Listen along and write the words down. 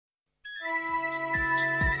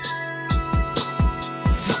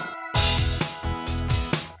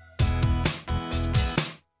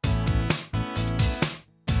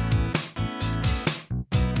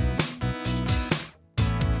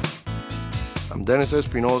I'm Dennis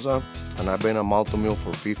Espinoza, and I've been at Malt-O-Meal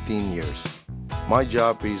for 15 years. My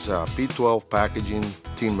job is a P12 packaging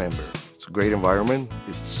team member. It's a great environment.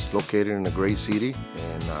 It's located in a great city,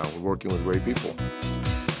 and we're working with great people.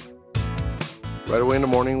 Right away in the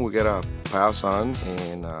morning, we gotta pass on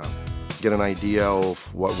and get an idea of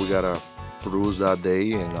what we gotta produce that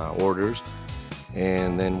day and orders.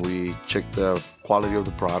 And then we check the quality of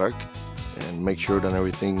the product and make sure that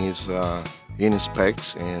everything is in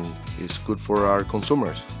specs and is good for our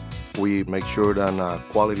consumers. We make sure that a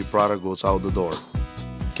quality product goes out the door.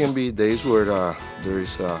 It can be days where there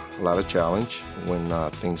is a lot of challenge when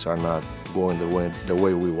things are not going the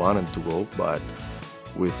way we want them to go, but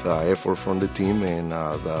with effort from the team and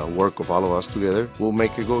the work of all of us together, we'll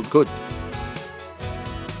make it go good.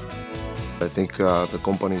 I think the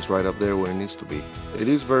company is right up there where it needs to be. It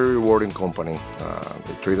is a very rewarding company.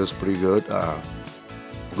 They treat us pretty good.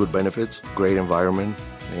 Good benefits, great environment,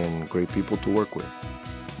 and great people to work with.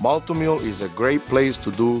 Malt-O-Meal is a great place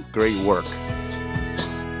to do great work.